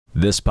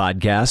This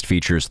podcast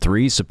features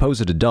 3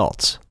 supposed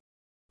adults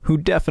who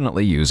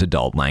definitely use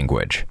adult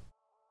language.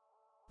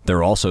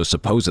 They're also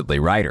supposedly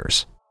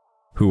writers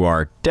who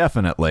are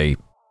definitely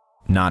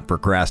not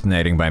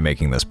procrastinating by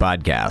making this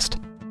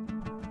podcast.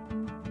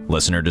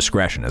 Listener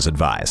discretion is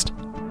advised.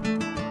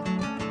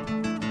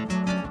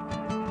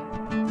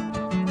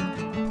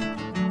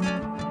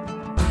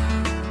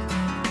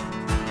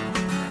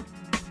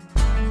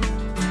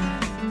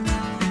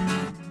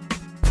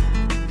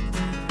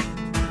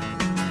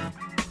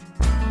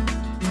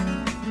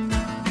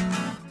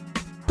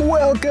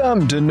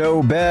 Welcome to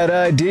No Bad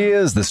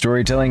Ideas, the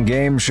storytelling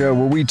game show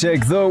where we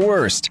take the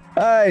worst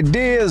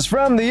ideas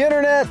from the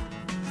internet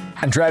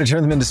and try to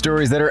turn them into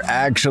stories that are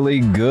actually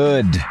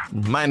good.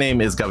 My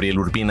name is Gabriel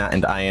Urbina,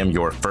 and I am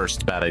your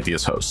first Bad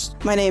Ideas host.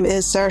 My name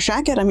is Sarah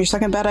Shackett. I'm your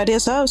second Bad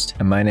Ideas host.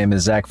 And my name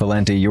is Zach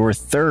Valenti, your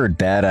third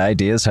Bad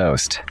Ideas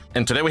host.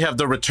 And today we have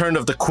the return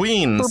of the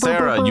Queen.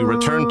 Sarah, you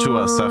returned to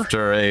us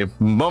after a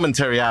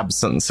momentary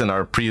absence in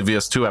our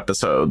previous 2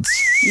 episodes.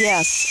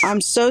 Yes, I'm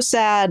so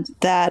sad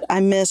that I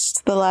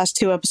missed the last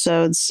 2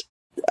 episodes.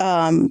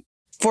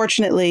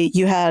 Fortunately,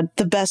 you had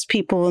the best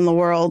people in the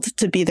world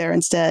to be there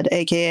instead,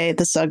 aka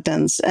the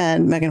Sugdens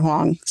and Megan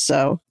Huang.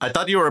 So I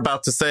thought you were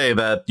about to say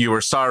that you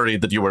were sorry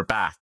that you were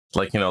back.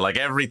 Like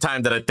every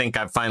time that I think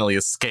I've finally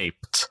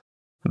escaped,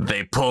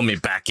 they pull me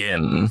back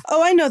in.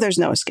 Oh, I know there's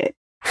no escape.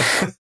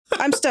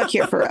 I'm stuck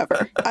here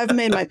forever. I've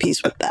made my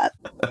peace with that.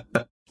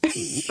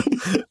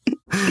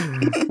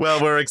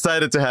 Well, we're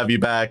excited to have you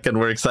back, and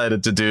we're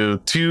excited to do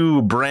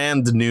 2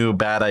 brand new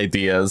bad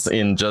ideas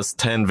in just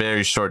 10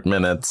 very short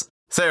minutes.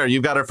 Sarah,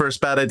 you've got our first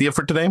bad idea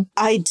for today?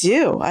 I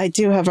do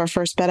have our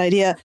first bad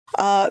idea.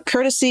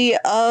 Courtesy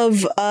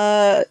of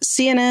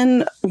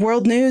CNN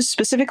World News,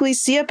 specifically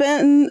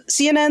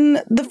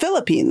CNN the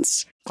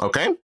Philippines.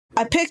 Okay.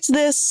 I picked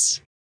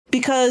this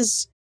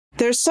because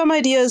there's some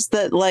ideas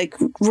that, like,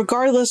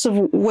 regardless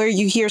of where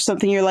you hear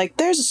something, you're like,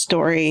 there's a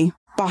story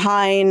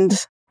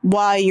behind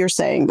why you're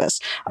saying this.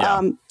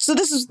 Yeah. So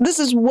this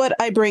is what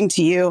I bring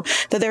to you,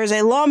 that there is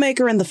a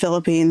lawmaker in the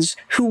Philippines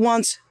who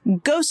wants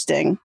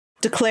ghosting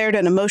declared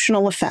an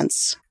emotional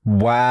offense.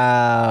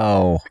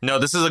 Wow. No,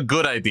 this is a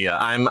good idea.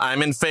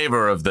 I'm in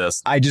favor of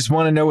this. I just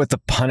want to know what the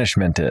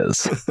punishment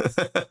is.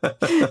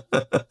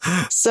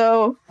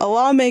 So, a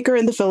lawmaker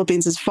in the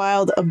Philippines has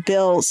filed a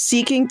bill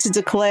seeking to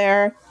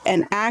declare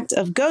an act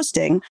of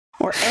ghosting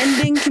or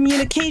ending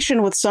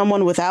communication with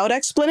someone without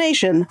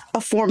explanation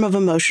a form of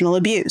emotional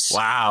abuse.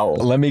 Wow.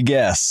 Let me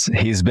guess.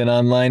 He's been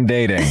online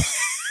dating.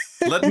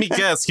 Let me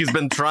guess. He's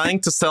been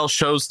trying to sell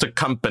shows to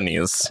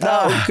companies.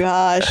 Oh,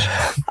 gosh.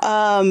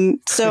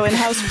 So in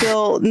House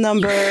Bill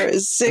number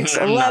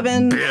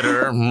 611.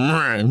 Bitter.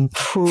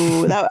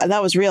 Ooh, that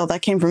was real.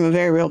 That came from a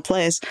very real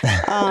place.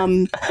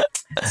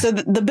 So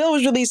the bill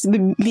was released in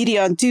the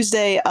media on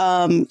Tuesday.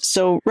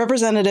 So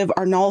Representative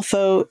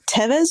Arnolfo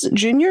Tevez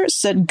Jr.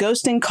 said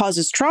ghosting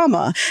causes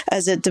trauma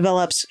as it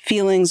develops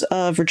feelings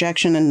of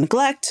rejection and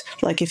neglect,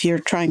 like if you're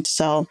trying to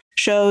sell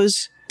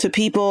shows to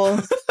people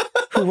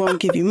who won't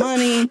give you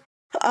money.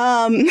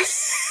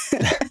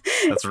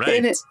 That's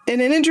right. In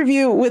an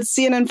interview with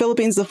CNN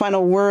Philippines, The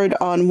Final Word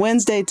on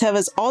Wednesday,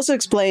 Tevez also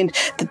explained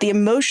that the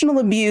emotional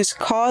abuse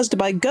caused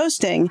by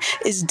ghosting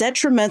is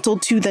detrimental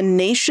to the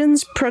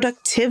nation's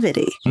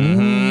productivity.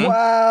 Mm-hmm.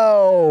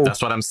 Wow.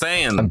 That's what I'm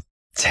saying. I'm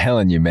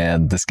telling you,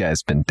 man, this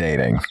guy's been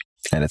dating,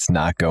 and it's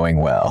not going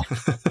well.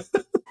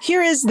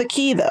 Here is the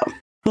key, though.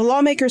 The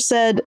lawmaker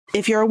said,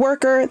 if you're a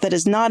worker that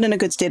is not in a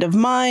good state of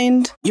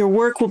mind, your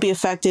work will be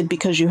affected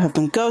because you have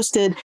been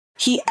ghosted.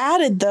 He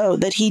added, though,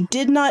 that he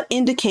did not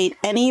indicate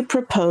any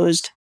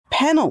proposed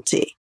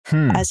penalty,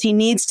 as he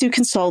needs to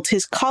consult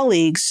his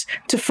colleagues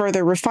to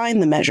further refine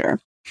the measure.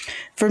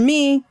 For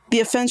me, the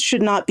offense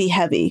should not be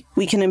heavy.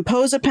 We can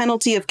impose a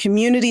penalty of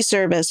community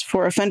service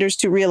for offenders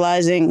to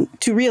realize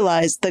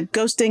that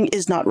ghosting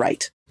is not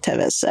right,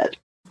 Tevez said.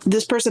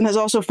 This person has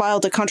also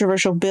filed a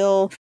controversial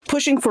bill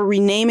pushing for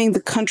renaming the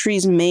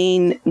country's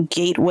main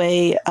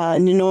gateway,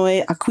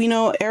 Ninoy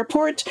Aquino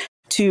Airport,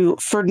 to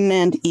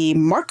Ferdinand E.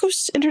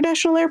 Marcos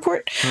International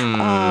Airport.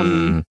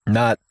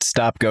 Not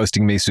Stop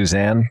Ghosting Me,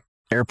 Suzanne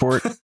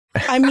Airport.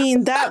 I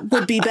mean, that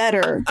would be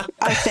better,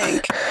 I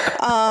think.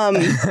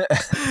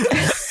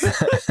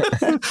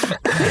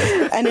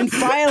 And in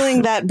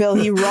filing that bill,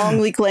 he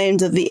wrongly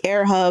claimed that the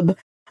air hub,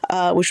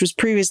 which was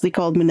previously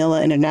called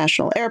Manila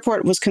International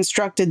Airport, was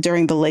constructed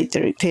during the late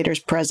dictator's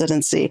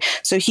presidency.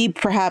 So he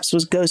perhaps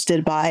was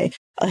ghosted by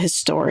a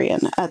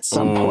historian at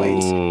some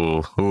point.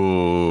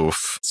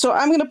 Oof. So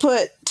I'm going to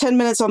put 10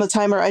 minutes on the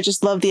timer. I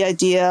just love the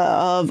idea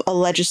of a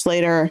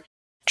legislator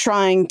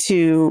trying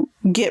to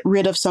get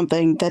rid of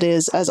something that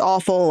is as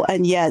awful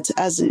and yet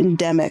as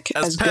endemic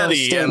as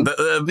petty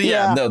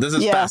ghosting. And this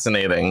is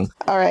fascinating.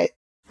 All right.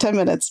 10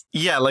 minutes.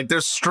 Yeah, like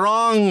there's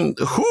strong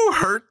who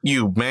hurt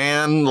you,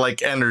 man,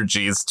 like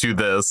energies to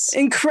this.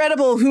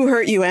 Incredible who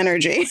hurt you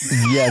energy.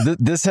 Yeah,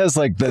 this has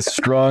like the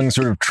strong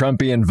sort of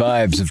Trumpian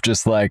vibes of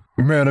just like,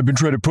 man, I've been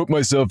trying to put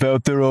myself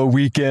out there all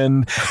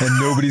weekend and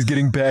nobody's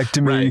getting back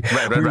to me.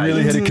 Right. We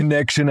really had a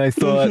connection, I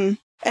thought.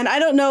 And I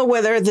don't know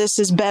whether this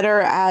is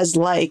better as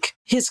like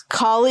his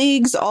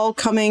colleagues all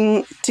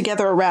coming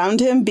together around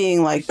him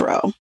being like,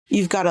 bro,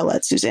 you've got to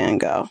let Suzanne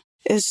go.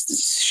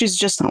 She's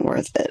just not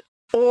worth it.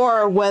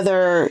 Or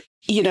whether,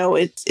 you know,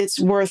 it's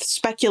worth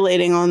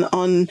speculating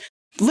on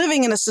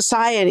living in a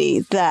society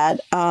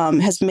that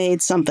has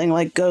made something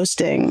like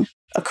ghosting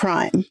a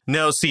crime.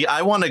 No, see,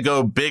 I want to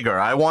go bigger.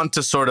 I want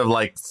to sort of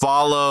like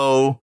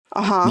follow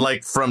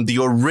like from the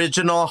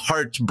original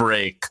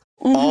heartbreak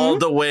all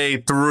the way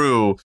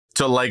through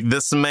to like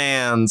this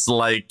man's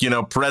like, you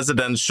know,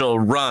 presidential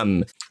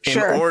run in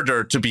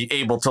order to be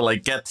able to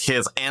like get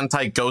his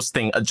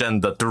anti-ghosting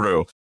agenda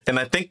through. And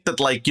I think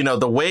that, like, you know,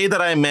 the way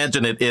that I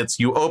imagine it,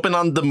 it's you open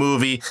on the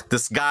movie,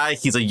 this guy,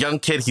 he's a young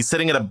kid, he's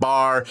sitting at a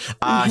bar.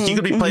 He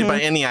could be played by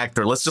any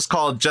actor. Let's just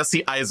call it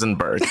Jesse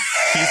Eisenberg.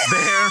 He's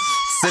there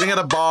sitting at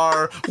a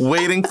bar,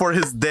 waiting for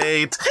his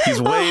date.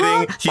 He's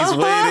waiting,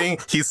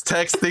 he's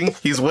texting,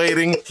 he's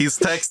waiting, he's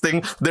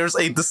texting. There's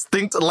a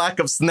distinct lack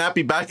of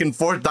snappy back and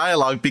forth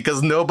dialogue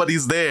because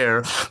nobody's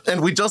there.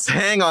 And we just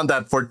hang on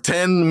that for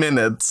 10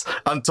 minutes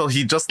until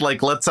he just,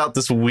 like, lets out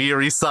this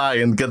weary sigh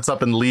and gets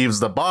up and leaves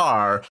the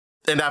bar.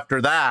 And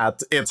after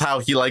that, it's how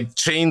he like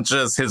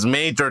changes his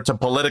major to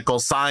political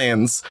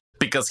science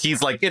because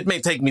he's like, it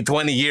may take me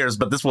 20 years,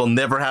 but this will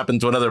never happen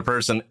to another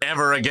person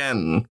ever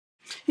again.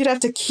 You'd have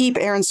to keep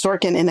Aaron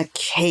Sorkin in a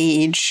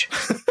cage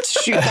to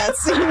shoot that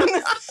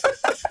scene.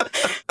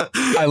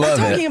 I love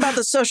it. I'm talking about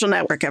The Social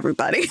Network,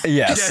 everybody.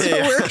 Yes.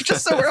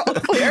 Just so we're all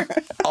clear.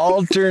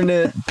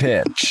 Alternate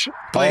pitch.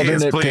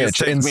 Please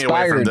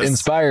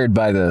Inspired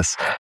by this.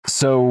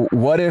 So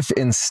what if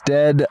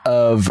instead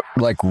of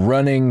like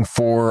running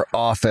for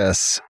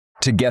office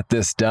to get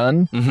this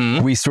done,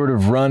 we sort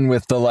of run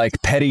with the like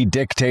petty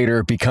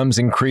dictator becomes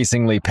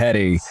increasingly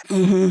petty.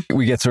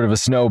 We get sort of a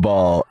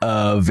snowball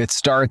of it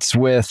starts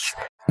with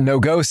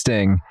no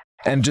ghosting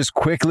and just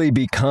quickly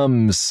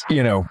becomes,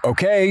 you know,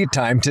 okay,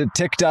 time to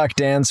TikTok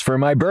dance for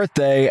my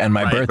birthday, and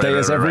my birthday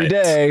is every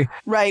day.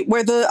 Right,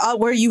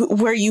 where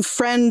you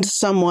friend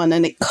someone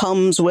and it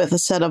comes with a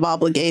set of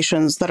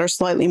obligations that are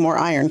slightly more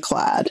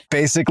ironclad.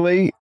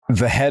 Basically,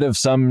 the head of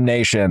some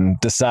nation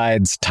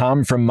decides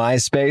Tom from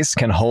MySpace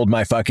can hold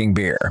my fucking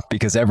beer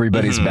because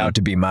everybody's about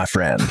to be my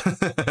friend.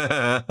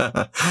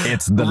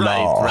 It's the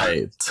law.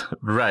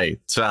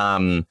 Right.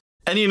 And,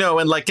 you know,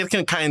 and like it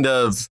can kind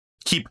of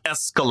keep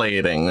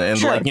escalating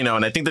and like, you know,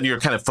 and I think that you're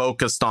kind of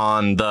focused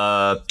on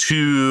the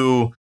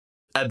two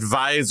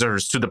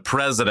advisors to the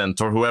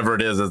president or whoever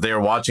it is as they're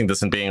watching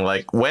this and being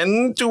like,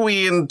 when do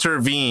we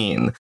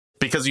intervene?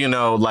 Because, you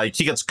know, like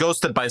he gets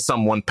ghosted by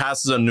someone,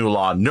 passes a new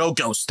law, no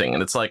ghosting.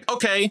 And it's like,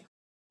 okay,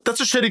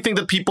 that's a shitty thing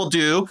that people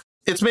do.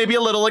 It's maybe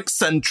a little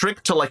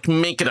eccentric to like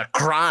make it a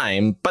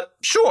crime, but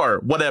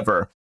sure,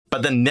 whatever.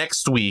 But then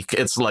next week,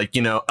 it's like,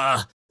 you know,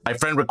 my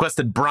friend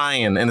requested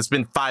Brian and it's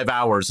been 5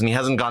 hours and he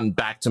hasn't gotten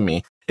back to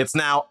me. It's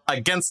now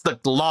against the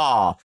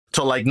law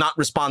to like not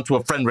respond to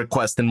a friend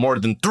request in more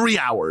than 3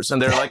 hours.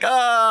 And they're like,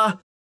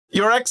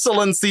 Your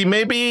Excellency,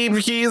 maybe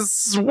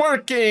he's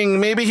working,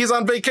 maybe he's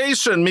on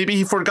vacation, maybe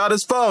he forgot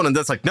his phone. And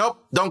that's like,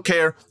 nope, don't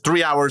care.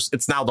 3 hours.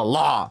 It's now the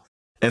law.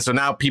 And so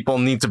now people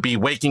need to be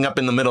waking up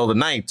in the middle of the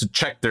night to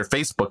check their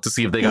Facebook to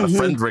see if they got a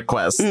friend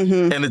request.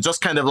 And it's just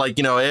kind of like,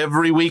 you know,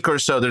 every week or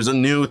so, there's a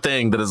new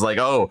thing that is like,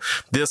 oh,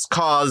 this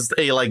caused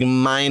a like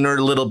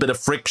minor little bit of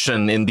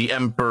friction in the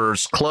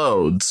emperor's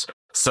clothes.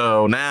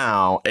 So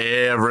now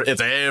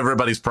it's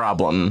everybody's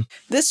problem.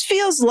 This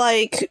feels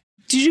like,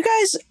 did you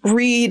guys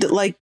read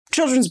like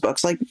children's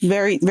books, like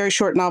very, very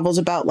short novels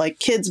about like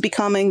kids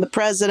becoming the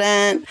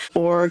president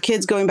or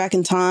kids going back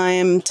in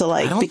time to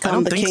like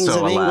become the kings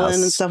of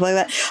England and stuff like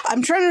that?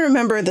 I'm trying to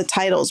remember the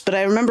titles, but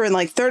I remember in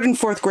like 3rd and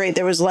 4th grade,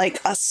 there was like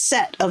a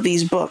set of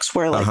these books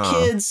where like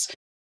kids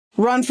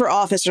run for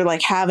office or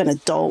like have an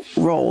adult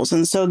roles.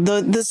 And so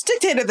this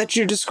dictator that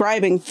you're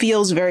describing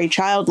feels very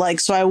childlike.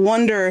 So I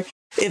wonder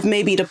if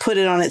maybe to put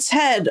it on its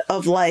head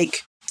of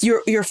like,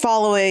 you're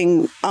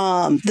following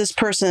this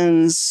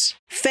person's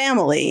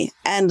family,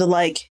 and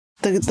like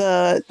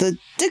the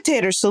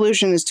dictator's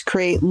solution is to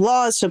create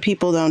laws so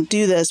people don't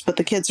do this, but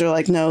the kids are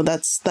like, no,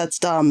 that's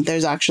dumb.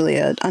 There's actually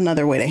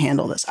another way to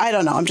handle this. I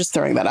don't know. I'm just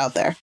throwing that out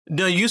there.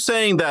 No, you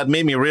saying that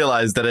made me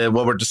realize that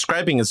what we're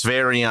describing is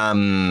very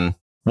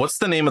what's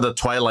the name of the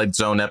Twilight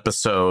Zone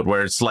episode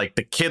where it's like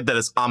the kid that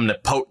is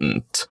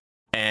omnipotent?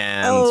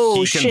 And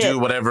he can do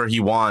whatever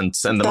he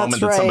wants. And the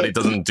moment that somebody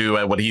doesn't do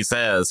what he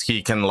says,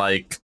 he can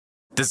like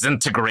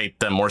disintegrate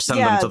them or send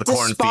them to the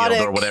cornfield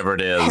or whatever it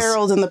is.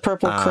 Harold and the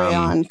Purple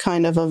Crayon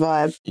kind of a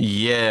vibe.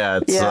 Yeah,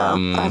 it's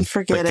I'm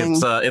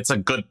forgetting. Like it's a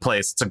good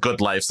place. It's a good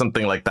life.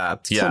 Something like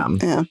that. Yeah.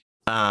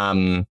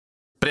 But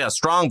yeah,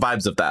 strong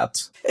vibes of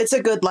that. It's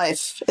a good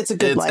life. It's a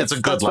good life. It's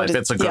a good life.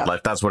 It's a good life.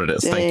 That's what it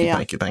is.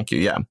 Thank you.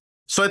 Yeah.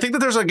 So I think that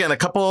there's, again, a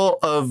couple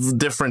of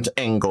different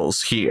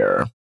angles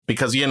here.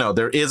 Because, you know,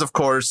 there is, of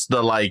course,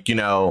 the, like, you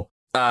know,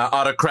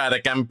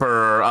 autocratic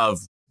emperor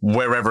of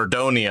wherever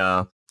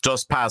Donia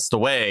just passed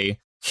away.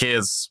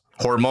 His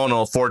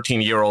hormonal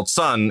 14-year-old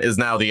son is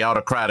now the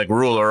autocratic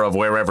ruler of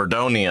wherever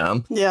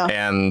Donia. Yeah.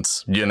 And,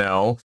 you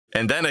know,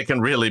 And then it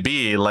can really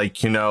be like,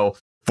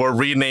 for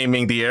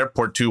renaming the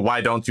airport to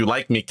Why Don't You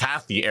Like Me,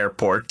 Kathy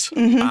Airport,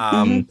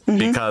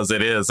 because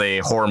it is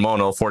a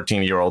hormonal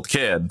 14-year-old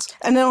kid.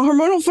 And a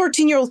hormonal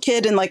 14-year-old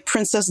kid in like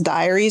Princess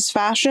Diaries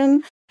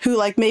fashion who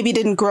like maybe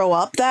didn't grow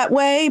up that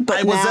way, but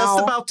I was just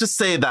about to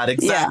say that.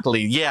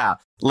 Exactly. Yeah.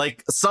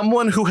 Like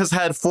someone who has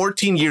had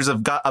 14 years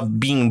of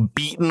being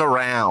beaten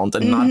around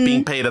and not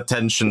being paid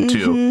attention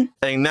to.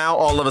 And now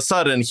all of a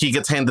sudden he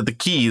gets handed the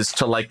keys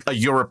to like a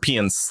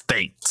European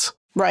state.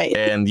 Right.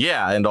 And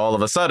and all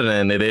of a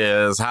sudden it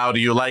is, how do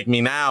you like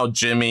me now,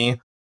 Jimmy?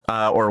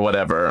 Or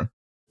whatever.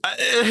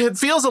 It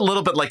feels a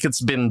little bit like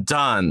it's been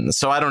done.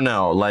 So I don't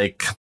know.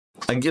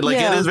 It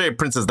is very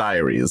Princess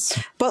Diaries.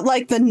 But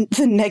like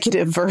the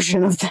negative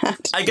version of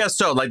that. I guess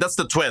so. Like that's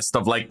the twist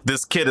of like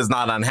this kid is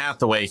not Anne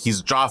Hathaway.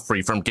 He's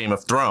Joffrey from Game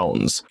of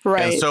Thrones.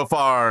 Right. And so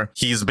far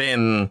he's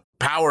been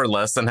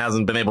powerless and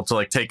hasn't been able to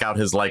like take out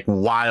his like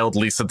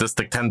wildly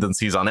sadistic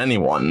tendencies on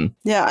anyone.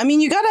 Yeah. I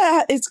mean,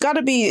 it's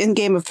gotta be in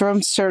Game of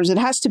Thrones terms. It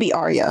has to be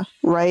Arya,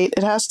 right?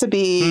 It has to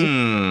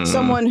be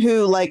someone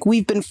who like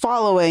we've been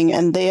following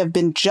and they have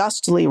been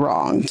justly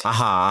wronged.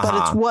 But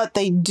it's what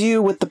they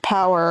do with the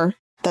power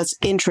that's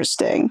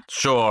interesting.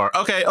 Sure.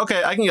 Okay.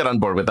 I can get on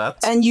board with that.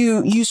 And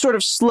you sort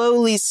of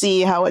slowly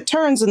see how it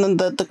turns. And then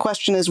the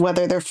question is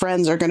whether their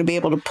friends are going to be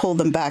able to pull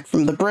them back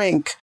from the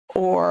brink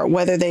or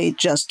whether they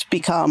just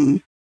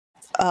become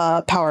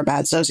a power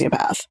bad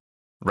sociopath.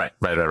 Right.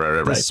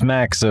 This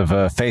smacks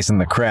of Facing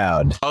the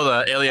Crowd. Oh,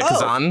 the Elia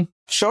Kazan?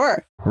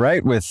 Sure.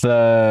 Right, with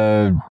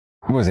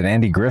what was it,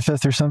 Andy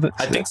Griffith or something?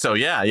 I think so,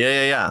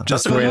 yeah.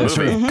 Just a great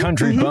movie.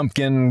 Country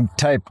bumpkin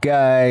type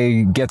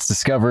guy gets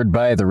discovered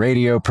by the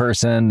radio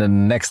person,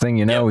 and next thing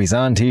you know, he's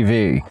on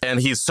TV. And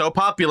he's so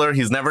popular,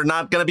 he's never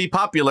not going to be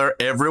popular.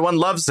 Everyone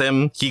loves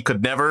him. He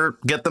could never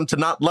get them to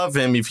not love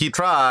him if he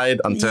tried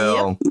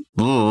until...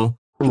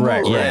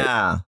 Right.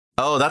 Yeah.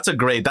 Oh, that's a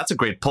great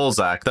pull,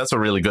 Zach. That's a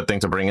really good thing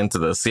to bring into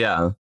this,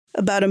 yeah.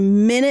 About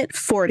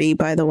 1:40,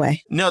 by the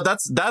way. No,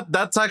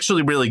 that's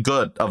actually really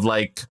good of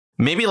like...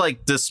 Maybe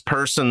like this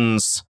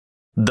person's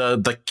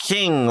the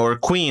king or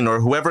queen or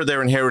whoever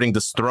they're inheriting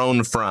this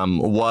throne from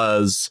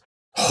was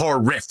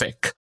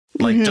horrific,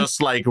 like just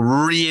like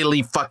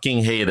really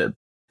fucking hated.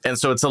 And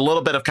so it's a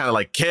little bit of kind of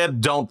like,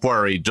 kid, don't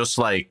worry. Just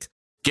like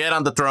get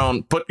on the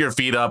throne, put your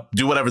feet up,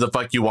 do whatever the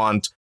fuck you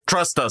want.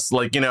 Trust us.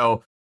 Like,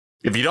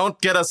 if you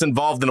don't get us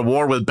involved in a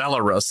war with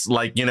Belarus,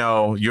 like,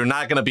 you're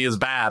not going to be as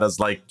bad as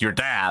like your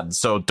dad.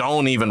 So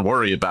don't even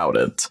worry about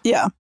it.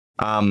 Yeah.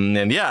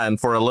 And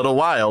for a little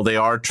while they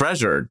are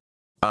treasured.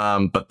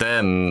 But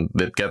then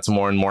it gets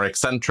more and more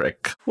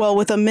eccentric. Well,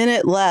 with a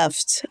minute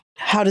left,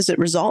 how does it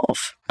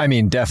resolve? I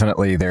mean,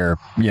 definitely they're,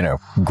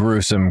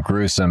 gruesome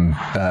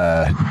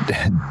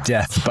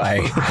death by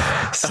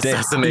state.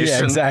 Assassination.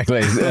 Yeah,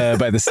 exactly.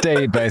 By the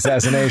state, by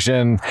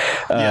assassination,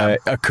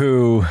 a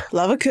coup.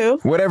 Love a coup.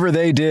 Whatever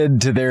they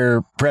did to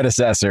their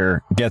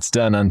predecessor gets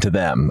done unto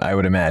them, I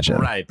would imagine.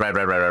 Right.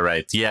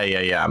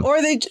 Yeah. Or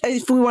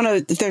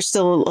if they're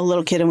still a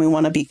little kid and we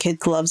want to be kid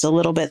gloves a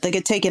little bit, they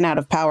get taken out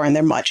of power and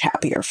they're much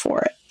happier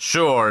for it.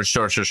 Sure.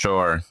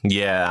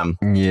 Yeah.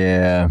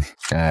 Yeah.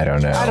 I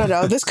don't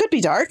know. This could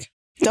be dark.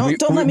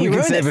 Don't let me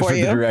ruin it for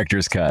you. The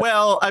director's cut.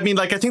 Well, I mean,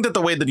 like, I think that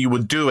the way that you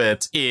would do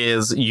it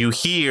is you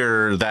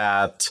hear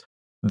that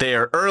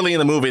they're early in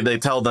the movie. They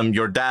tell them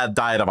your dad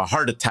died of a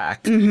heart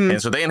attack.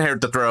 And so they inherit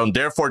the throne.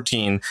 They're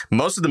 14.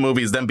 Most of the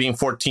movie is them being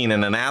 14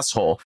 and an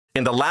asshole.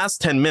 In the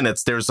last 10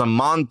 minutes, there's a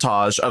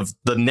montage of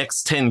the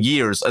next 10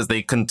 years as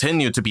they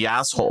continue to be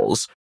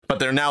assholes. But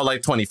they're now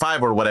like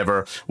 25 or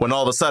whatever, when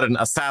all of a sudden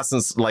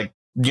assassins like,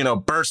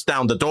 burst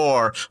down the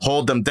door,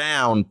 hold them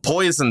down,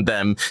 poison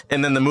them.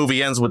 And then the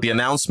movie ends with the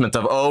announcement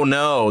of, oh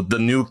no, the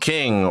new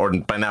king, or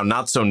by now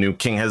not so new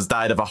king, has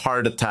died of a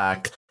heart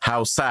attack.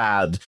 How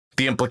sad.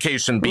 The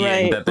implication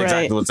being that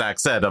exactly what Zach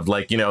said of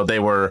like,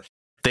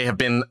 they have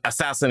been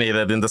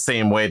assassinated in the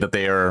same way that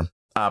their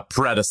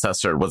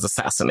predecessor was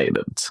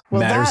assassinated.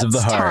 Well, Matters of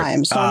the heart.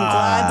 Time. So I'm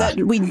glad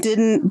that we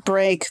didn't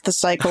break the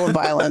cycle of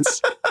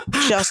violence,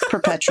 just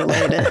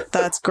perpetuate it.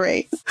 That's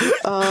great.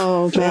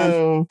 Oh,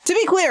 man. To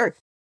be clear,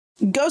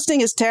 ghosting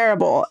is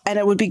terrible, and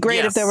it would be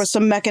great if there was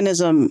some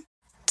mechanism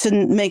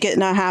to make it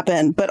not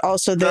happen, but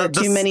also there are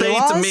too many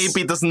laws. The state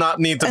maybe does not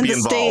need to be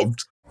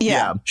involved.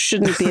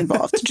 Shouldn't be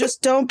involved.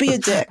 Just don't be a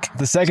dick.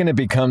 The second it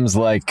becomes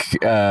like,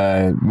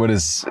 what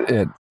is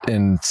it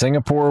in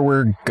Singapore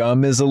where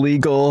gum is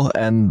illegal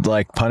and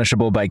like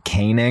punishable by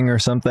caning or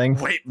something?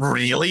 Wait,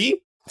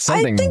 really?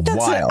 Something I think that's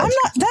wild.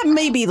 That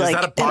may be like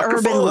an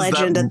urban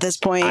legend at this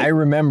point. I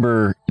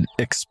remember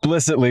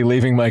explicitly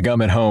leaving my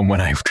gum at home when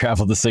I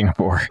traveled to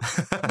Singapore.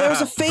 There was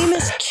a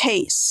famous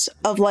case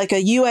of like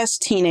a U.S.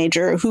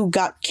 teenager who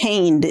got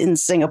caned in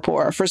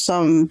Singapore for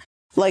some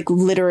like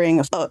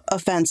littering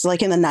offense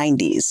like in the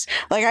 90s.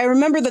 Like I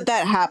remember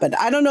that happened.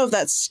 I don't know if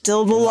that's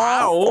still the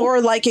law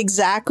or like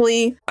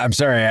exactly. I'm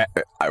sorry,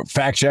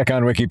 fact check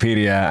on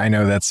Wikipedia. I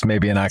know that's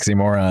maybe an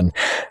oxymoron.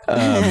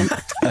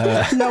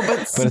 No,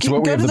 but it's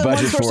what we have the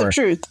budget for.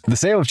 The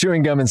sale of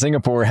chewing gum in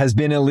Singapore has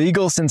been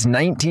illegal since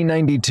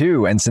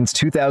 1992, and since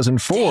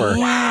 2004,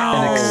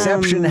 an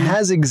exception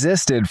has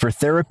existed for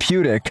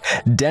therapeutic,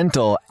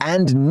 dental,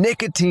 and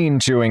nicotine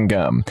chewing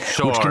gum,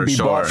 which can be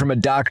bought from a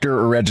doctor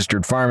or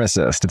registered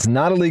pharmacist. It's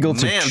not illegal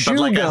to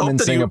chew gum in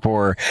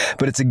Singapore,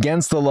 but it's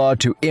against the law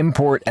to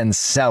import and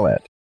sell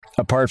it.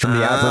 Apart from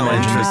the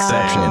aforementioned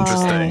exception.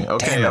 Interesting.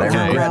 Okay. Damn it,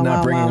 I regret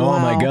not bringing all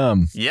my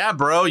gum. Yeah,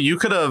 bro, you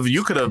could have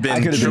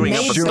been chewing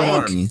up a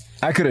storm.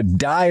 I could have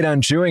died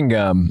on chewing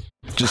gum.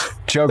 Just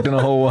choked on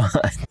a whole one.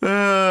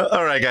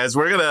 All right, guys,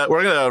 we're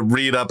gonna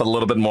read up a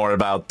little bit more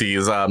about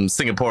these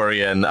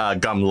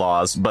Singaporean gum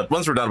laws. But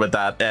once we're done with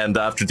that, and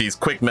after these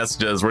quick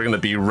messages, we're gonna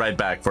be right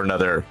back for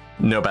another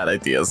No Bad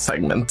Ideas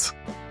segment.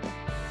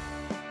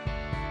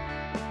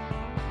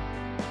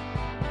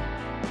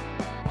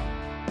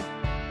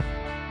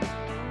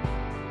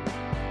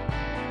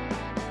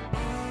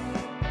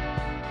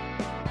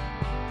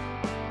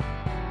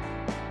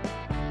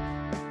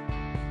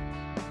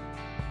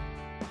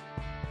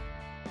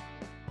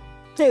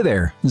 Hey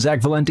there, Zach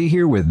Valenti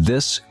here with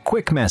this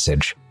quick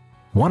message.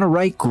 Want to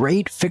write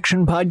great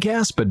fiction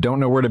podcasts but don't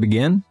know where to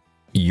begin?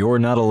 You're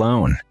not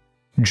alone.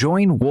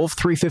 Join Wolf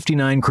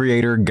 359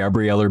 creator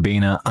Gabriel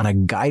Urbina on a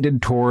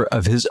guided tour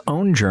of his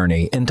own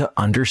journey into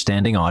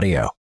understanding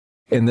audio.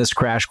 In this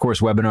crash course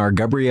webinar,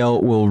 Gabriel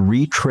will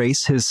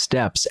retrace his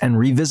steps and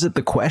revisit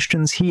the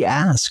questions he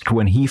asked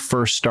when he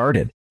first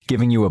started,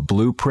 giving you a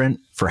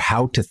blueprint for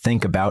how to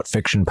think about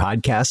fiction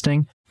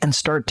podcasting and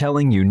start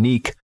telling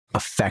unique,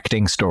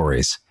 affecting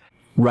stories.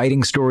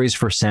 Writing Stories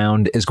for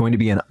Sound is going to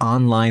be an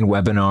online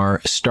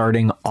webinar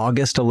starting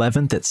August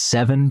 11th at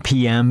 7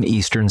 p.m.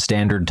 Eastern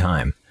Standard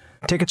Time.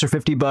 Tickets are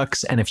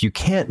 $50, and if you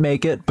can't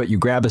make it, but you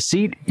grab a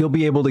seat, you'll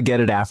be able to get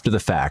it after the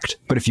fact.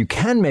 But if you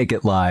can make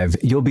it live,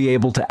 you'll be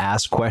able to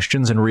ask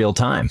questions in real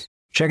time.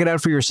 Check it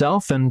out for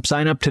yourself and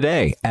sign up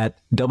today at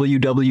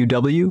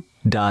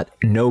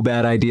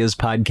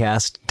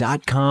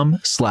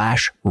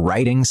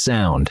www.nobadideaspodcast.com/writing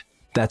sound.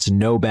 That's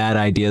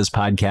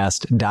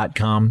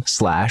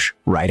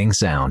nobadideaspodcast.com/writing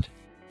sound.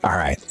 All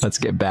right, let's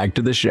get back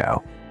to the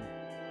show.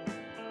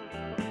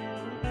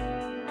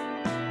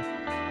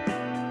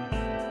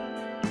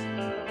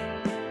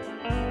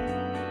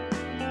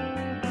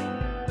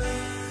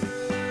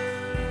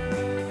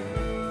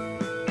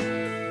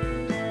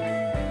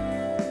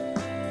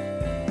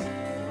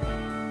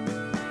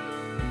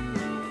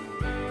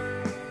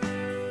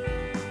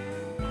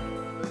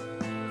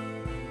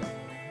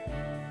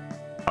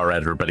 All right,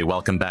 everybody,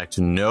 welcome back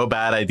to No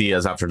Bad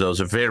Ideas after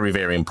those very,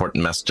 very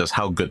important messages,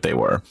 how good they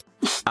were.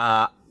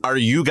 Are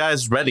you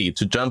guys ready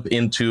to jump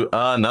into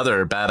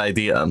another bad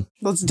idea?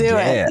 Let's do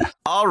it.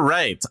 All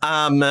right.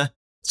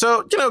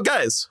 So,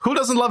 guys, who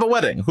doesn't love a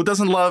wedding? Who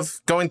doesn't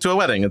love going to a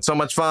wedding? It's so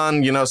much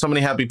fun. So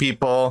many happy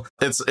people.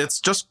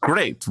 It's just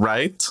great,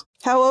 right?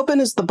 How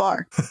open is the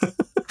bar?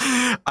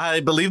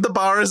 I believe the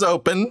bar is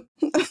open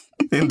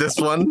in this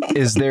one.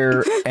 Is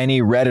there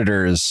any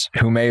Redditors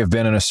who may have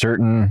been in a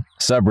certain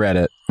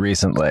subreddit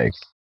recently?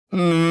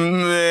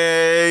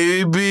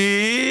 Maybe.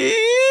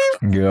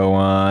 Go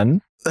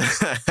on.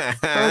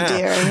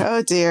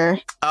 Oh dear.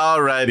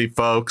 Alrighty,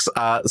 folks.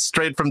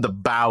 Straight from the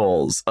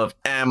bowels of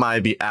Am I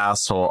the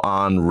Asshole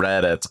on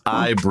Reddit,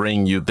 I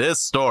bring you this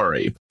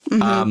story.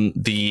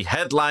 The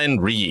headline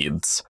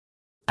reads,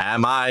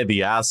 Am I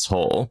the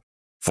asshole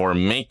for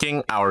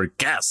making our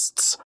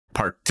guests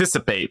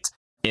participate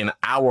in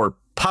our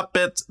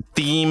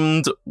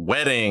puppet-themed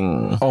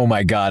wedding? Oh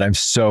my god, I'm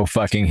so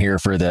fucking here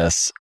for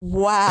this.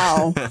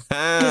 Wow.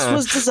 This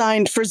was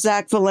designed for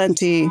Zach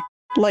Valenti.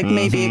 Like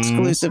maybe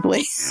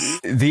exclusively.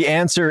 The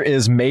answer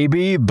is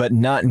maybe, but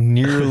not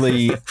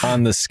nearly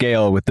on the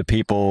scale with the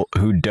people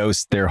who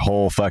dosed their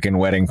whole fucking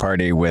wedding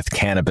party with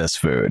cannabis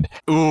food.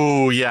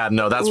 Ooh, yeah,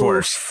 no, that's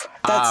worse.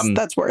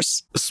 That's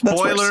worse.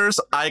 Spoilers, that's worse.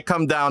 I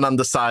come down on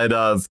the side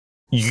of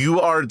you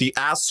are the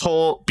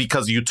asshole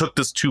because you took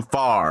this too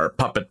far,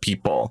 puppet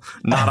people.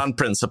 Not on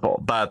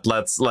principle, but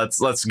let's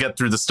get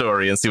through the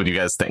story and see what you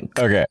guys think.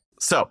 Okay.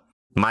 So,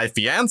 my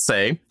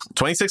fiance,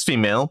 26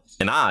 female,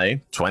 and I,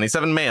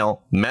 27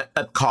 male, met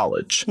at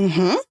college.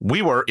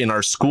 We were in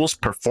our school's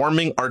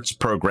performing arts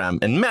program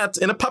and met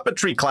in a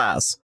puppetry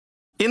class.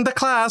 In the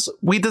class,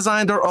 we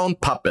designed our own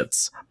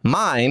puppets.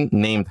 Mine,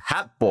 named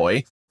Hat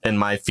Boy, and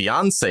my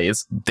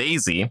fiance's,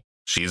 Daisy,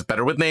 she's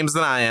better with names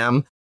than I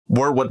am,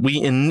 were what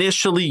we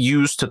initially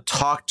used to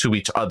talk to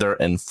each other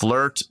and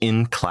flirt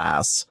in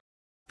class.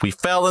 We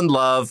fell in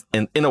love,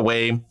 and in a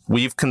way,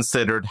 we've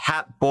considered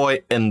Hat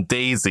Boy and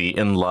Daisy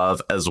in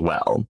love as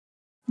well.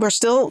 We're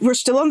still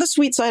on the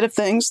sweet side of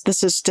things.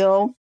 This is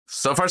still...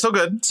 So far, so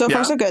good. So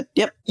far, so good.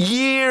 Yep.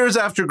 Years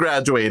after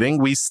graduating,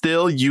 we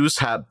still use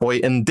Hat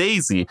Boy and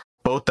Daisy,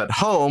 both at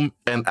home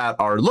and at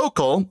our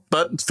local,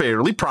 but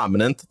fairly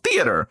prominent,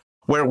 theater,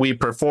 where we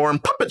perform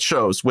puppet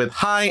shows with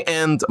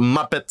high-end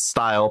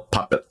Muppet-style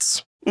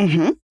puppets.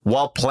 Mm-hmm.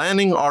 While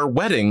planning our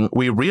wedding,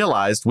 we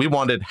realized we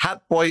wanted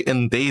Hatboy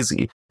and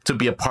Daisy to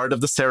be a part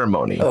of the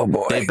ceremony. Oh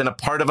boy. They've been a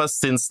part of us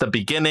since the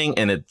beginning,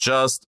 and it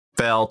just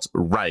felt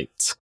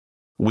right.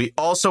 We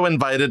also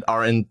invited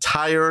our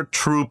entire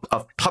troupe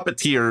of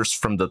puppeteers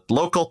from the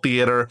local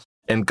theater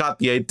and got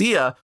the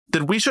idea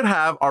that we should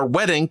have our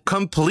wedding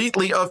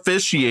completely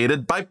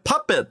officiated by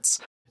puppets,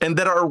 and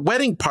that our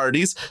wedding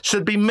parties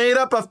should be made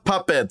up of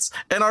puppets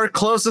and our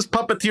closest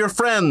puppeteer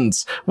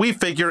friends. We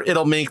figure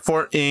it'll make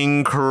for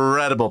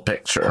incredible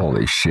picture.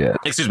 Holy shit.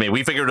 Excuse me,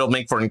 we figure it'll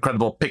make for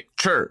incredible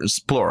pictures,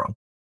 plural.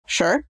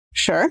 Sure.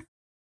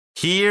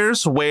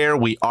 Here's where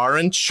we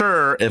aren't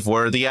sure if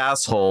we're the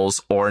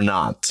assholes or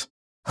not.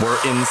 We're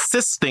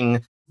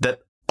insisting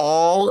that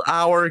all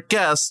our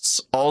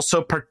guests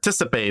also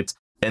participate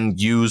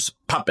and use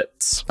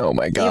puppets. Oh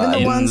my God.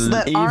 Even the ones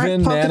that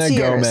aren't Nana puppeteers.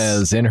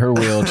 Gomez in her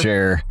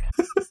wheelchair.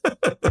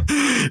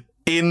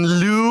 In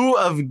lieu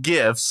of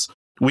gifts,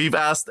 we've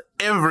asked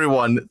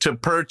everyone to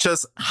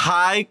purchase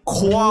high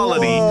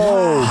quality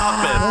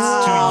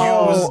puppets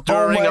to use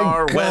during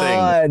our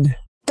wedding.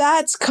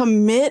 That's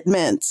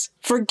commitment.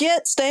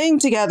 Forget staying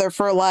together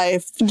for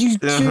life. You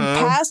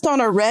passed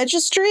on a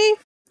registry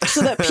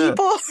so that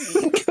people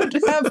could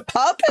have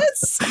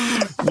puppets?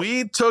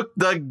 We took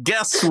the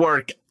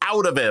guesswork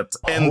out of it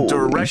and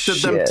directed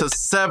them to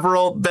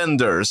several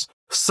vendors,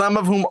 some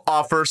of whom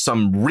offer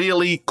some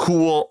really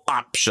cool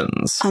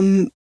options.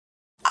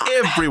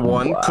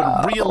 Everyone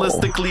could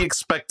realistically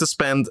expect to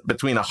spend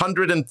between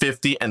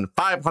 $150 and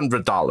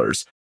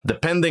 $500,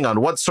 depending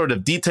on what sort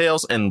of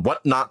details and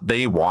whatnot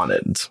they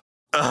wanted.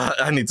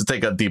 I need to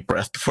take a deep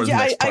breath before the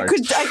next part.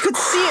 I could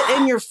see it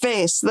in your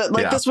face that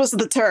this was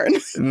the turn.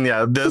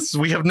 Yeah,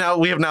 we have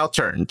now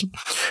turned.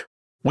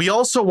 We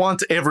also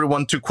want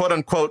everyone to quote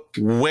unquote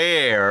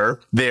wear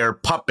their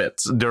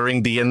puppets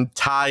during the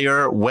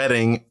entire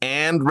wedding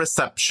and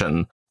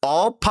reception.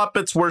 All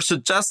puppets we're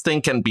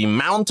suggesting can be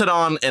mounted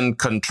on and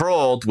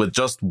controlled with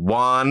just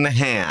one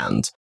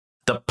hand.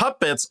 The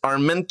puppets are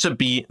meant to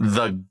be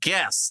the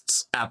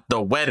guests at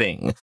the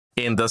wedding,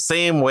 in the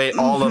same way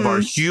all of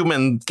our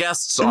human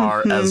guests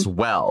are as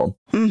well.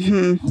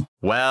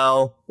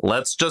 Well,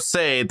 let's just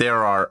say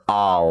there are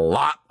a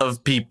lot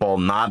of people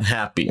not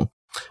happy.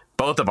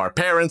 Both of our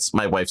parents,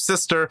 my wife's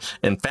sister,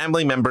 and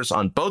family members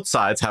on both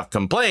sides have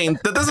complained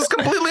that this is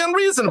completely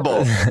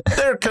unreasonable.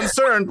 They're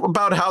concerned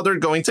about how they're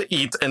going to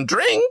eat and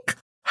drink.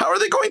 How are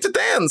they going to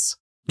dance?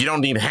 You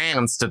don't need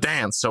hands to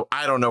dance, so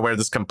I don't know where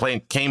this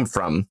complaint came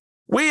from.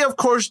 We, of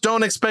course,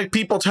 don't expect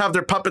people to have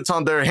their puppets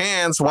on their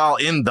hands while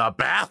in the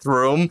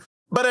bathroom,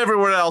 but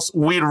everywhere else,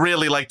 we'd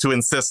really like to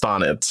insist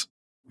on it.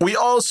 We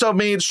also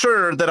made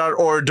sure that our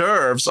hors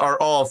d'oeuvres are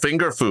all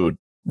finger food.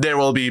 There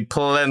will be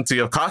plenty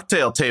of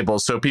cocktail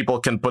tables so people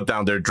can put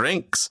down their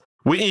drinks.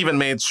 We even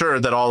made sure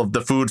that all of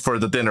the food for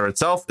the dinner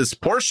itself is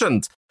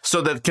portioned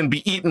so that it can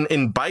be eaten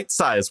in bite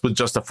size with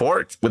just a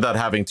fork without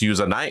having to use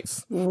a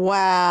knife.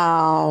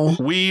 Wow.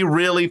 We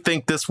really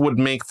think this would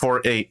make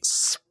for a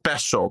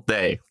special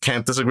day.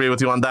 Can't disagree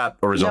with you on that,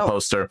 original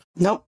poster.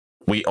 Nope.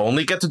 We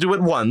only get to do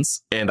it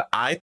once, and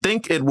I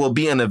think it will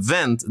be an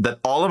event that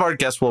all of our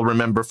guests will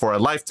remember for a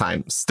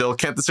lifetime. Still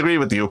can't disagree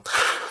with you.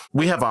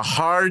 We have a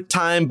hard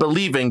time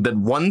believing that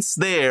once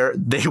there,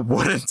 they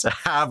wouldn't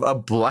have a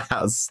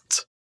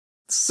blast.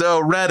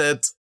 So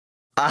Reddit,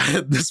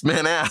 this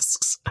man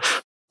asks,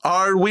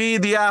 are we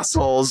the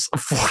assholes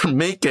for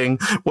making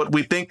what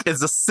we think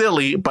is a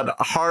silly but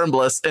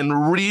harmless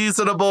and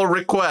reasonable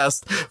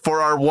request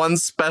for our one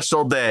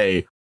special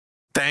day?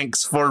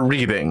 Thanks for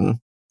reading.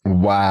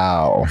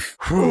 Wow.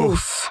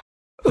 Oof.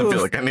 I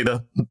feel like I need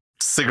a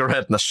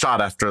cigarette and a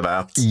shot after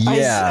that.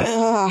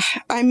 Yeah.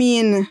 I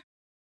mean,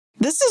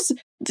 this is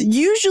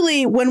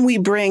usually when we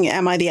bring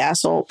Am I the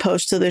Asshole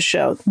post to this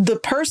show, the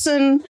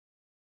person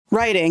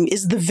writing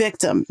is the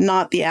victim,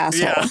 not the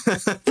asshole. Yeah.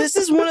 This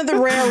is one of the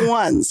rare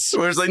ones.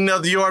 Where it's like,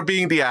 no, you are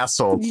being the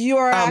asshole. You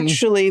are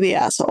actually the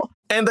asshole.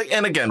 And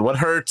again, what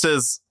hurts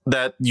is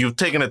that you've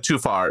taken it too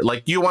far.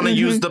 Like, you want to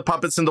use the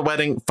puppets in the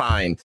wedding?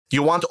 Fine.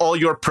 You want all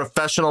your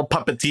professional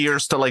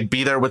puppeteers to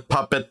be there with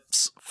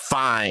puppets?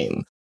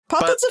 Fine.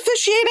 Puppets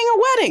officiating a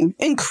wedding.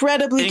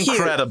 Incredibly cute.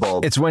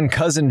 Incredible. It's when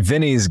Cousin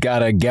Vinny's got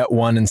to get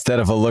one instead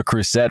of a Le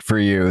Creuset for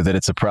you that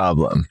it's a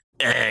problem.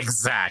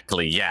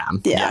 Exactly. Yeah.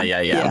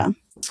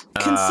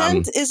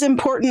 Consent is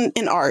important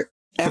in art,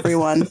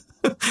 everyone.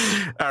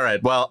 All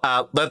right. Well,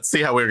 let's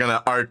see how we're going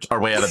to art our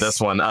way out of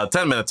this one.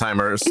 10-minute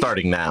timer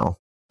starting now.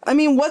 I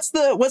mean, what's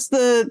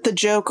the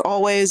joke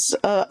always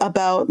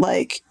about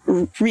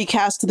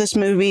recast this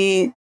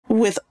movie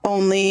with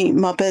only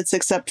Muppets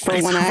except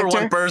for one actor? For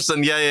one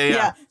person.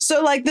 Yeah.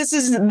 So this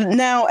is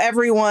now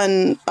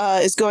everyone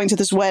is going to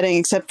this wedding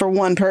except for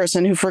one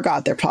person who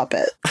forgot their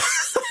puppet.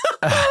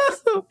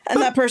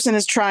 And that person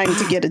is trying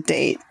to get a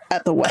date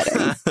at the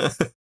wedding.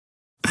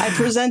 I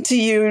present to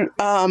you,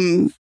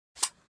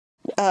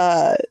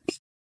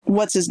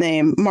 what's his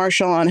name?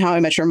 Marshall on How I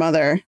Met Your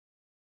Mother.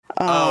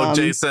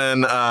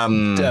 Jason.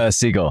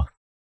 Segel.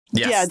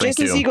 Yes, yeah,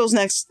 Jason Segel's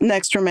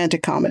next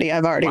romantic comedy.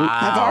 I've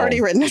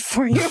already written it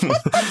for you.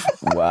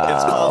 Wow.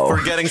 It's called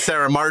Forgetting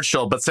Sarah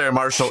Marshall, but Sarah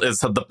Marshall is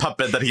the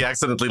puppet that he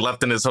accidentally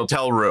left in his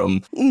hotel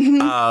room.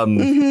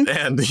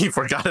 And he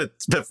forgot it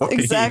before he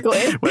went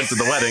to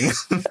the wedding.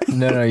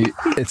 No,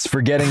 it's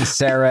Forgetting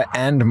Sarah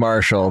and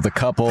Marshall. The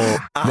couple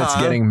that's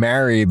getting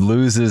married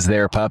loses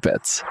their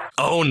puppets.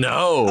 Oh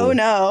no. Oh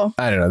no.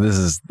 I don't know. This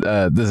is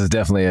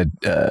definitely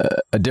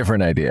a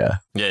different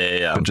idea.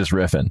 Yeah. But just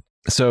riffing.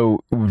 So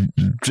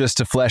just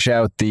to flesh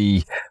out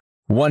the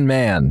one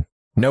man,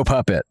 no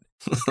puppet,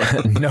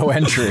 no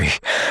entry.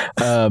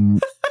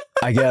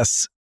 I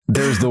guess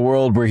there's the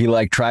world where he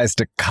like tries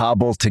to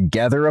cobble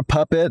together a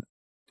puppet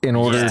in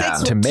order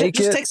to make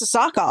it. Just takes a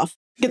sock off,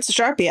 gets the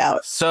Sharpie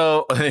out.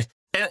 So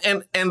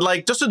and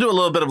like just to do a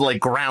little bit of like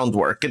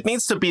groundwork, it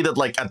needs to be that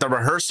like at the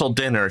rehearsal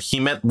dinner he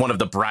met one of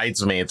the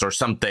bridesmaids or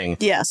something.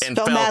 Yes, and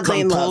fell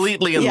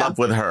completely in love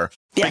with her.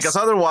 Yes. Because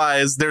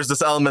otherwise there's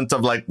this element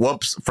of like,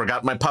 whoops,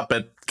 forgot my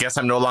puppet. Guess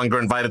I'm no longer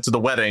invited to the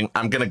wedding.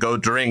 I'm going to go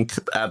drink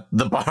at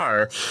the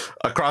bar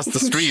across the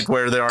street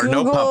where there are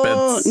no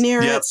puppets.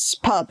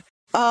 Nearest pub.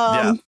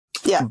 Yeah.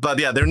 But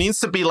yeah, there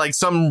needs to be like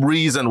some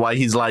reason why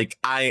he's like,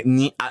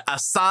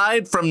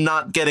 aside from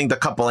not getting the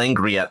couple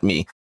angry at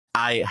me,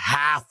 I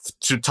have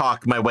to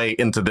talk my way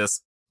into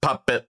this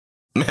puppet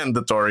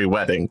mandatory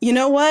wedding. You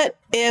know what?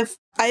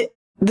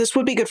 This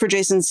would be good for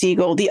Jason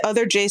Segel. The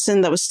other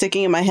Jason that was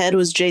sticking in my head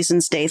was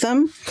Jason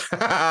Statham.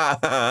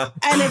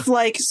 And if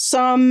like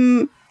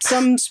some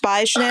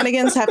spy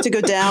shenanigans have to go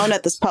down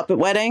at this puppet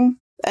wedding,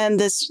 and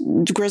this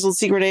grizzled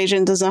secret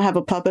agent does not have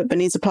a puppet but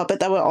needs a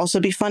puppet, that would also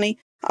be funny.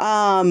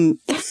 I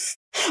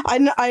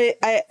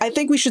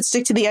think we should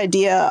stick to the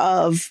idea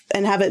of,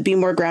 and have it be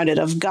more grounded,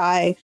 of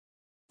Guy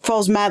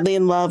falls madly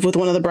in love with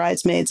one of the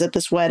bridesmaids at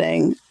this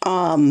wedding.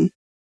 And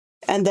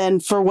then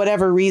for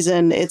whatever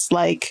reason, it's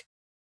like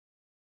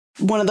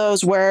one of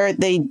those where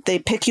they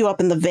pick you up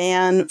in the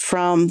van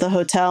from the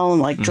hotel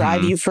and like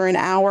drive you for an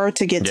hour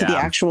to get to the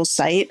actual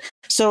site.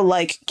 So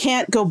like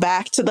can't go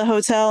back to the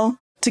hotel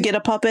to get a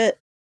puppet.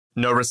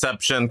 No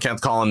reception, can't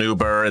call an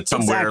Uber. It's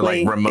somewhere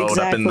like remote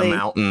up in the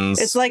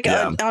mountains. It's like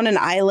on an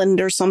island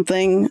or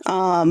something.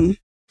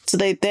 So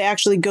they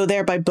actually go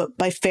there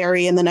by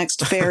ferry, and the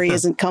next ferry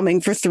isn't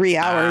coming for 3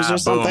 hours or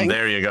something. Boom,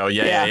 there you go.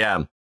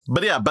 Yeah.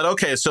 But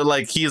okay, so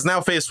like he is now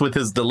faced with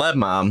his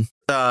dilemma.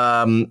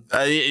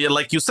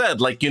 Like you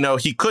said, like, you know,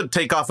 he could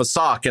take off a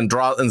sock and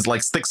draw and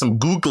like stick some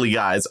googly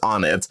eyes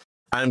on it.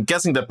 I'm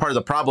guessing that part of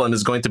the problem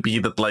is going to be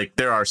that like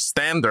there are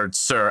standards,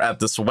 sir, at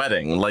this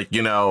wedding. Like,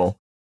 you know,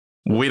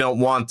 we don't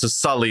want to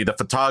sully the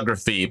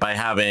photography by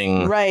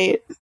having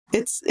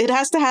it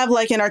has to have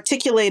like an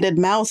articulated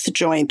mouth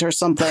joint or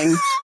something.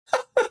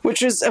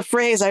 Which is a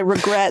phrase I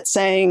regret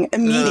saying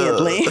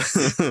immediately.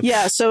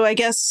 Yeah, so I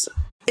guess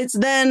it's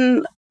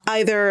then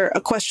either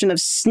a question of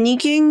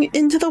sneaking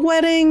into the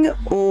wedding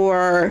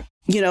or,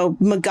 you know,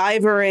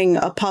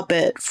 MacGyvering a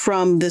puppet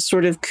from this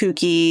sort of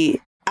kooky,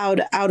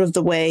 out of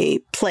the way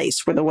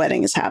place where the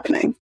wedding is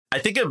happening. I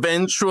think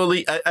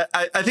eventually,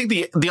 I think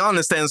the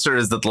honest answer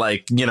is that,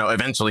 like, you know,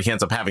 eventually he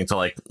ends up having to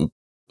like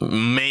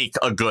make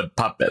a good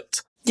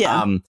puppet.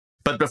 Yeah.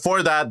 But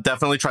before that,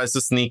 definitely tries to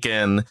sneak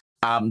in.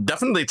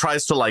 Definitely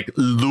tries to like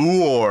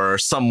lure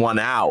someone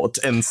out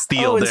and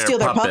steal their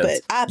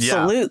puppet.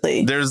 Absolutely.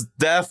 Yeah. There's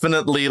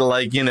definitely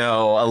like, you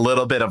know, a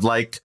little bit of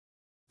like,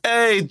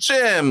 hey,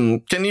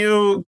 Jim, can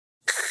you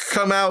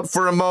come out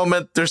for a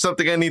moment? There's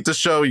something I need to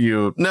show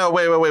you. No,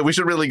 wait. We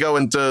should really go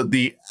into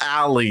the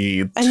alley.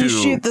 And you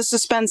shoot the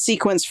suspense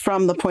sequence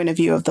from the point of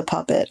view of the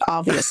puppet,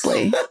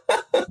 obviously.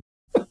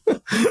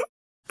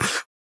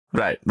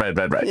 Right.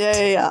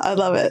 Yeah. I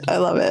love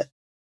it.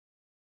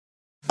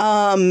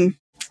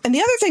 And the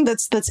other thing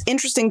that's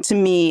interesting to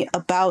me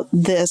about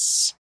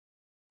this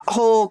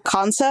whole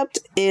concept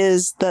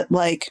is that,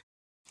 like,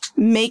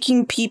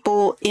 making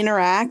people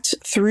interact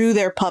through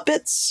their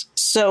puppets.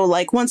 So,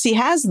 like, once he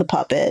has the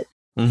puppet,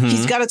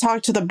 he's got to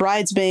talk to the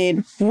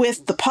bridesmaid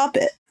with the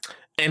puppet.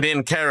 And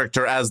in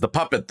character as the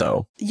puppet,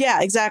 though.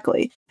 Yeah,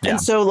 exactly. Yeah.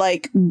 And so,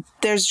 like,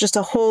 there's just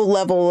a whole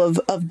level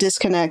of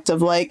disconnect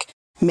of, like,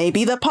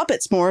 maybe the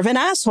puppet's more of an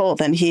asshole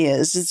than he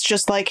is. It's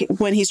just like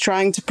when he's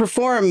trying to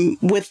perform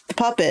with the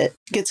puppet,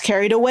 gets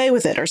carried away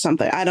with it or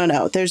something. I don't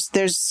know. There's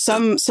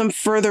some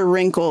further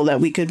wrinkle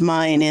that we could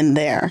mine in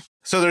there.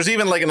 So there's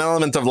even like an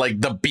element of like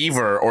the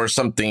beaver or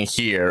something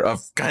here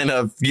of kind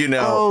of, you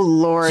know, oh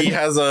Lord, he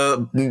has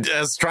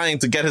as trying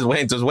to get his way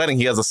into his wedding,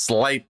 he has a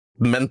slight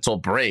mental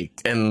break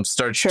and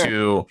starts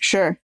to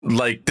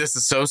like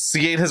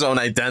disassociate his own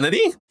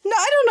identity. No,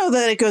 I don't know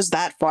that it goes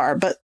that far,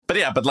 but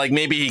yeah, but like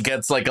maybe he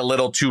gets like a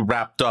little too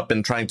wrapped up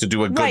in trying to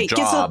do a good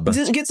job.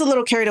 Gets a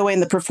little carried away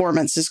in the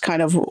performance is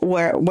kind of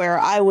where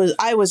I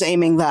was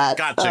aiming that.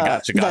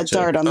 Gotcha. That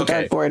dart on the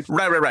dartboard.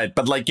 Right.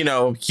 But like, you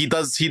know, he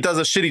does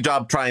a shitty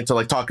job trying to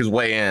like talk his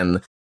way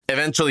in.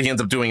 eventually he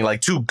ends up doing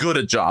like too good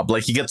a job.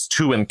 Like he gets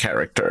too in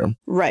character.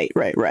 Right.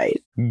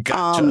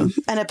 Gotcha.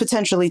 And it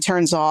potentially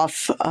turns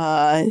off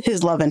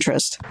his love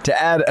interest.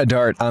 To add a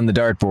dart on the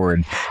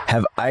dartboard,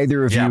 have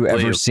either of you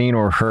ever seen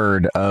or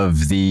heard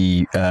of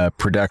the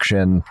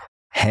production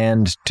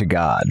Hand to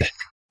God?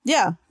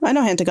 Yeah, I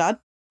know Hand to God.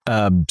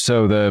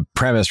 So the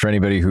premise, for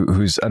anybody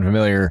who's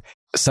unfamiliar,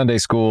 Sunday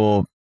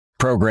school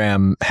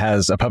program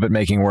has a puppet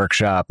making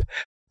workshop.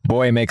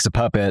 Boy makes a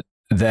puppet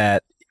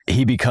that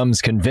he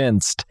becomes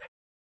convinced,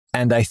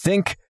 and I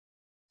think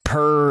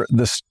per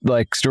the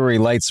story,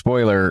 light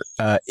spoiler,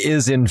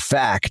 is in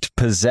fact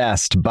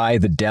possessed by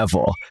the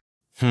devil.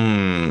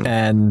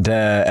 And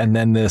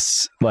then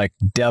this like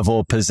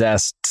devil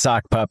possessed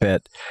sock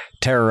puppet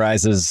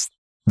terrorizes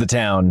the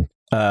town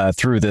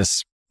through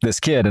this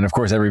kid, and of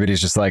course everybody's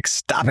just like,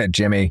 stop it,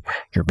 Jimmy,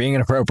 you're being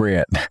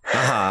inappropriate.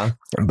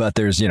 But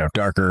there's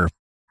darker,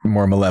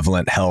 more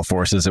malevolent hell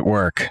forces at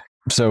work.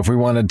 So if we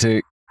wanted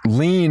to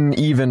lean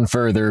even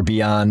further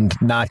beyond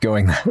not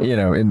going,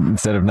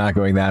 instead of not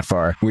going that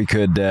far, we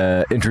could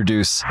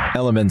introduce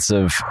elements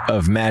of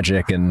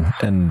magic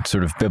and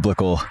sort of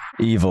biblical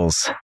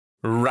evils.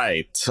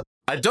 Right.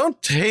 I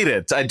don't hate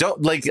it. I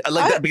don't like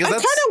that, because I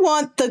kind of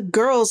want the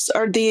girls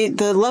or the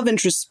love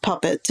interest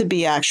puppet to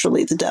be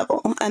actually the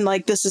devil, and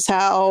like this is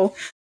how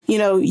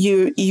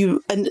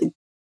you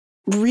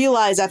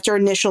realize after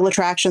initial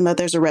attraction that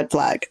there's a red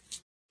flag.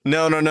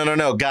 No,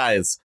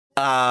 guys.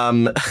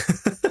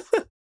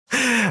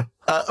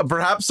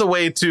 Perhaps a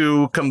way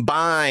to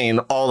combine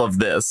all of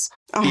this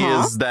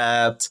is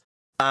that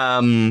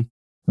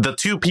the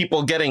two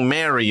people getting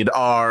married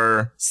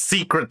are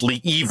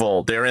secretly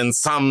evil. They're in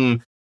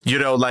some,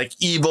 like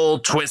evil,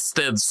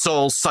 twisted,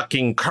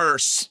 soul-sucking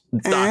curse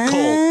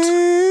cult.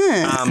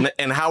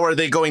 And how are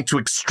they going to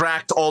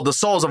extract all the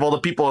souls of all the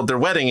people at their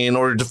wedding in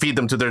order to feed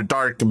them to their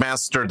dark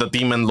master, the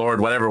demon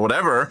lord,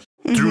 whatever,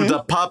 through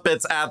the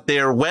puppets at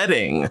their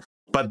wedding?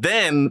 But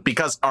then,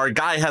 because our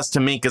guy has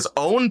to make his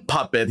own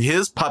puppet,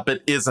 his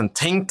puppet isn't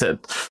tainted.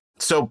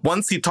 So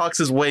once he talks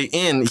his way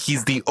in,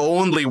 he's the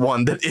only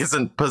one that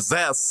isn't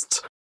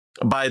possessed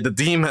by the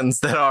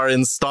demons that are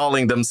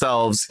installing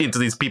themselves into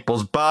these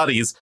people's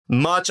bodies,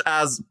 much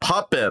as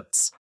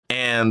puppets.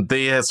 And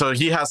so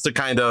he has to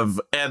kind of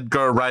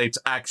Edgar Wright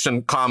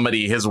action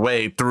comedy his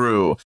way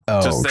through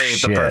to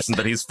save the person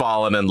that he's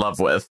fallen in love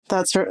with.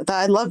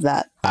 I love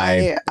that.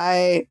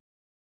 I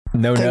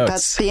no think notes.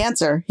 That's the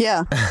answer.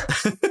 Yeah.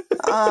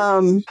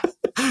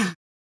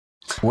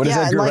 What is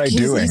Edgar Wright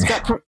doing?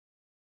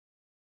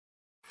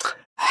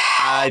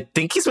 I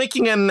think he's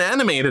making an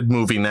animated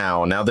movie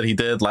now that he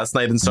did Last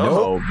Night in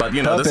Soho. Nope. But,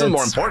 this is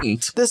more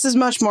important. This is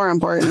much more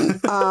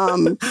important.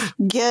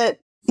 Get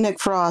Nick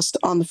Frost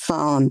on the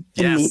phone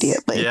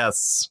immediately.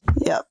 Yes.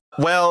 Yep.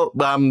 Well,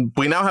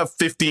 we now have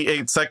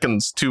 58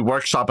 seconds to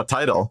workshop a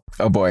title.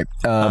 Oh, boy.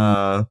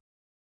 No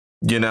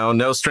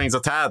strings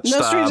attached.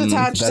 No strings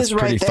attached is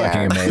right there.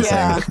 That's pretty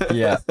fucking amazing.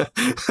 Yeah.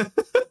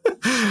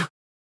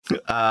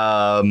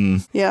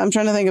 I'm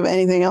trying to think of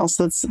anything else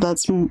that's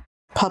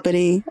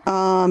puppety.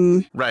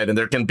 Right, and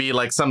there can be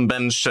like some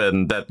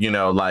mention that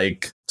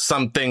like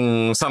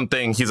something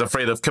he's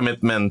afraid of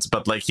commitment,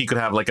 but like he could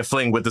have like a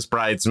fling with his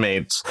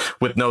bridesmaids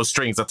with no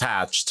strings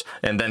attached,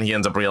 and then he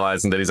ends up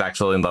realizing that he's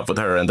actually in love with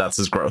her, and that's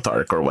his growth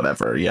arc or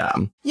whatever.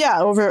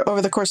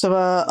 Over the course of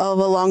a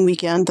long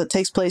weekend that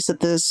takes place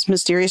at this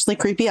mysteriously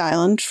creepy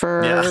island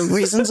for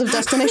reasons of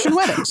destination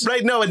weddings.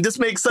 Right. No, and this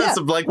makes sense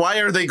of like, why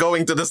are they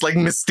going to this like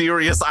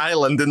mysterious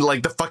island in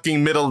like the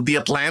fucking middle of the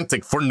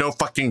Atlantic for no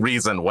fucking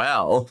reason?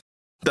 Well,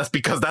 that's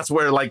because that's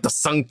where like the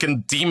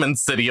sunken demon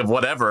city of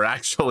whatever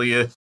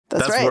actually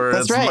That's where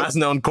it's last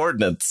known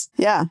coordinates.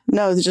 Yeah.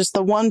 No, it's just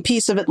the one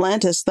piece of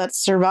Atlantis that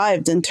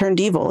survived and turned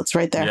evil. It's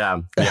right there.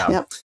 Yeah.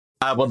 Yep.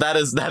 Well, that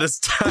is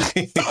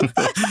time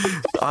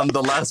on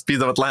the last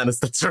piece of Atlantis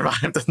that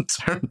survived and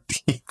turned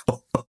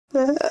evil.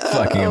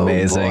 Fucking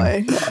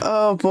amazing.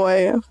 Oh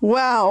boy.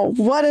 Wow.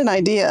 What an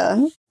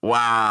idea.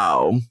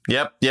 Wow.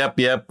 Yep.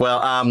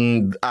 Well,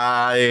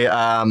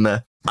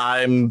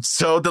 I'm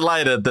so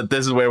delighted that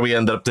this is where we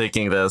ended up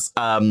taking this.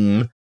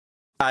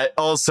 I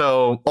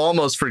also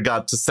almost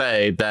forgot to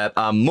say that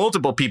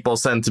multiple people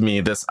sent to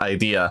me this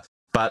idea,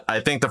 but I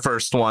think the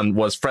first one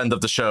was friend of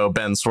the show,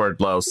 Ben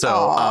Swerdlow.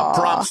 So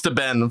props to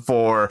Ben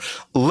for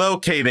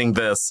locating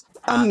this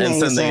and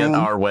sending it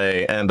our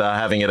way and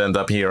having it end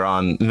up here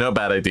on No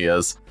Bad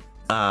Ideas.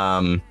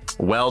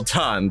 Well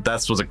done.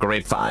 This was a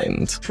great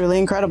find. Truly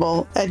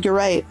incredible. Edgar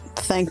Wright,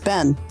 thank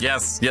Ben.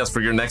 Yes, for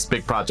your next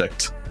big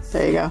project.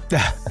 There you go.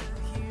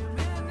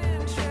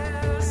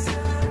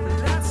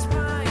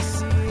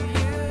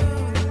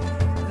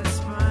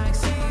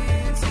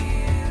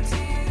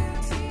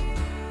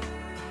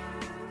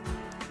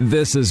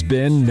 This has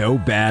been No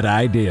Bad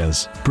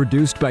Ideas,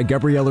 produced by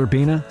Gabrielle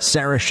Urbina,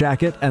 Sarah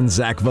Shackett, and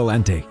Zach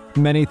Valenti.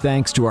 Many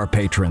thanks to our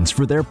patrons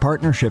for their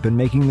partnership in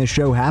making this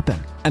show happen.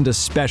 And a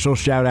special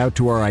shout out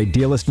to our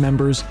Idealist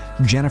members,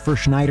 Jennifer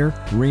Schneider,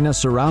 Rena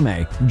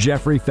Sarame,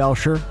 Jeffrey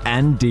Felsher,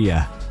 and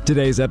Dia.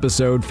 Today's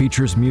episode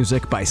features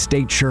music by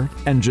State Shirt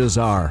and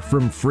Jazar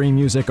from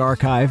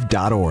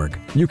freemusicarchive.org.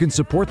 You can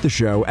support the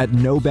show at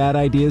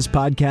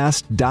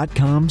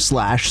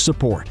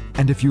nobadideaspodcast.com/support.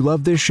 And if you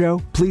love this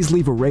show, please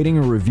leave a rating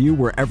or review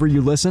wherever you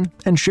listen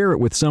and share it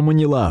with someone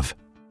you love.